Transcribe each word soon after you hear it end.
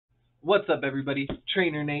What's up, everybody?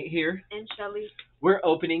 Trainer Nate here. And Shelly. We're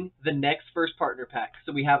opening the next first partner pack.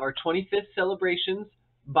 So we have our 25th celebrations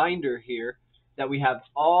binder here that we have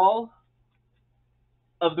all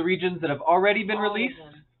of the regions that have already been released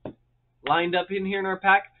lined up in here in our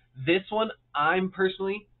pack. This one I'm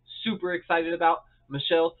personally super excited about.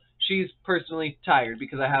 Michelle, she's personally tired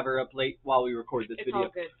because I have her up late while we record this video.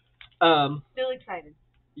 It's all good. Still excited.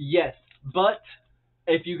 Yes, but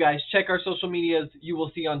if you guys check our social medias, you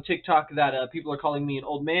will see on TikTok that people are calling me an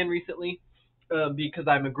old man recently because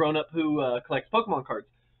I'm a grown-up who collects Pokemon cards.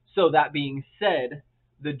 So that being said,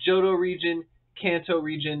 the Johto region, Kanto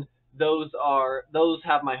region, those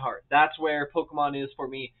have my heart. That's where Pokemon is for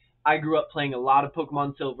me. I grew up playing a lot of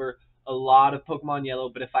Pokemon Silver, a lot of Pokemon Yellow,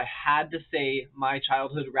 but if I had to say my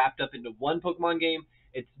childhood wrapped up into one Pokemon game,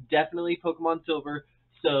 it's definitely Pokemon Silver.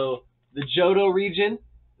 So the Johto region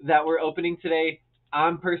that we're opening today,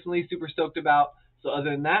 I'm personally super stoked about. So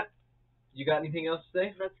other than that, you got anything else to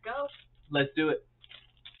say? Let's go. Let's do it.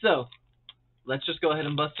 So, let's just go ahead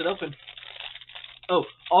and bust it open. Oh,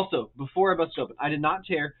 also, before I bust it open, I did not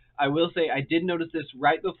tear. I will say I did notice this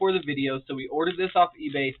right before the video, so we ordered this off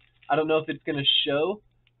eBay. I don't know if it's going to show,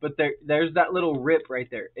 but there's that little rip right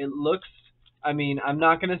there. It looks, I'm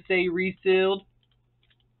not going to say resealed,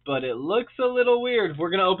 but it looks a little weird.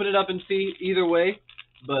 We're going to open it up and see either way,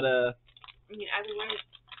 but either way.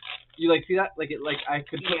 You see that? I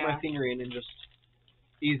could put my finger in and just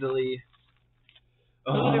easily.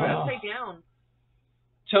 Oh, they were upside down.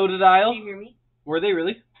 Totodile. Do you hear me? Were they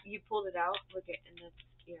really? You pulled it out. Look at, and then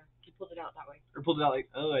you pulled it out that way. Or pulled it out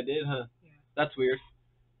oh, I did, huh? Yeah. That's weird.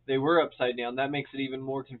 They were upside down. That makes it even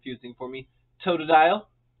more confusing for me. Totodile.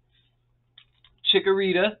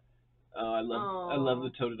 Chikorita. Oh, I love the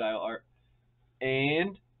Totodile art.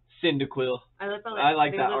 And Cyndaquil. I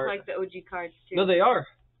like that art. They look like the OG cards too. No, they are.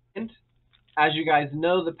 And as you guys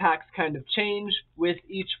know, the packs kind of change with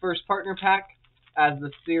each first partner pack as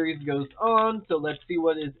the series goes on. So let's see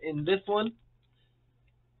what is in this one.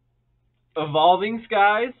 Evolving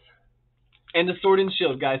Skies and the Sword and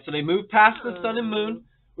Shield, guys. So they moved past the Sun and Moon,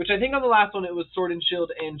 which I think on the last one it was Sword and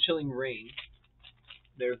Shield and Chilling Reign.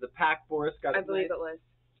 There's the pack for us. I believe it was.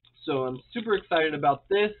 So I'm super excited about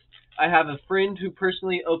this. I have a friend who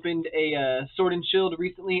personally opened a Sword and Shield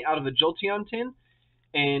recently out of a Jolteon tin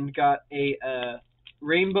and got a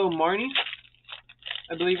Rainbow Marnie,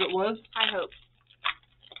 I believe it was. High hopes.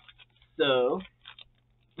 So,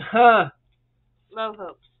 low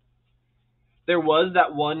hopes. There was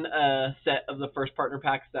that one set of the first partner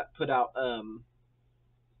packs that put out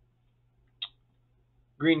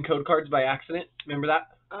green code cards by accident. Remember that?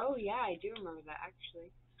 Oh, yeah, I do remember that,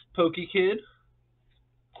 actually. Pokekid,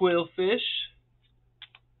 Quillfish,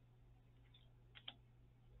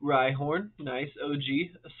 Rhyhorn, nice,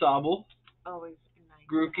 OG, Sobble, always nice.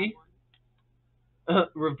 Grookey,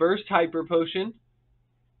 Reversed Hyper Potion.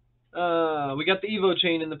 We got the Evo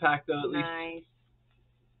Chain in the pack, though, at least. Nice.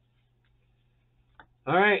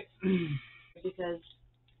 All right. Because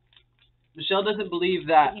Michelle doesn't believe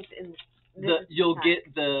that you'll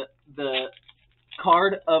get the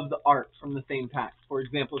card of the art from the same pack. For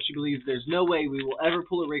example, she believes there's no way we will ever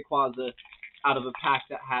pull a Rayquaza out of a pack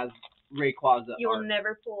that has Rayquaza You will art.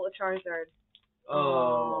 never pull a Charizard.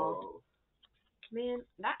 Oh. Man,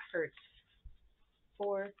 that hurts.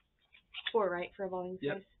 Four, right, for Evolving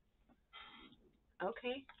Skies? Yep.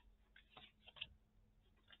 Okay.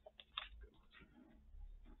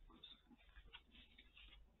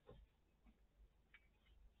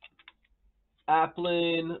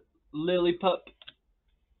 Applin, Lillipup.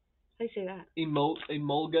 How do you say that?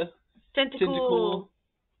 Emolga. Tentacool.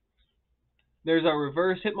 There's our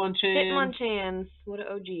reverse Hitmonchan. Hitmonchan. What an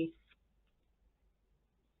OG.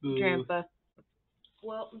 Boo. Drampa.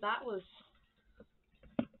 Well, that was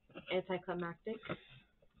anticlimactic.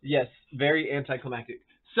 Yes, very anticlimactic.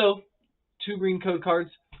 So, 2 green code cards.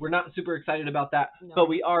 We're not super excited about that, but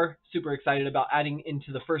we are super excited about adding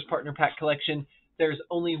into the first partner pack collection. There's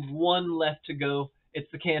only one left to go. It's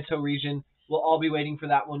the Kanto region. We'll all be waiting for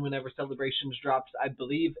that one whenever Celebrations drops. I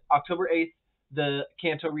believe October 8th, the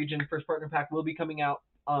Kanto region first partner pack will be coming out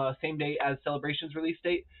same day as Celebrations release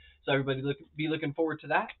date. So everybody be looking forward to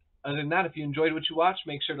that. Other than that, if you enjoyed what you watched,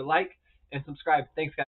 make sure to like and subscribe. Thanks, guys.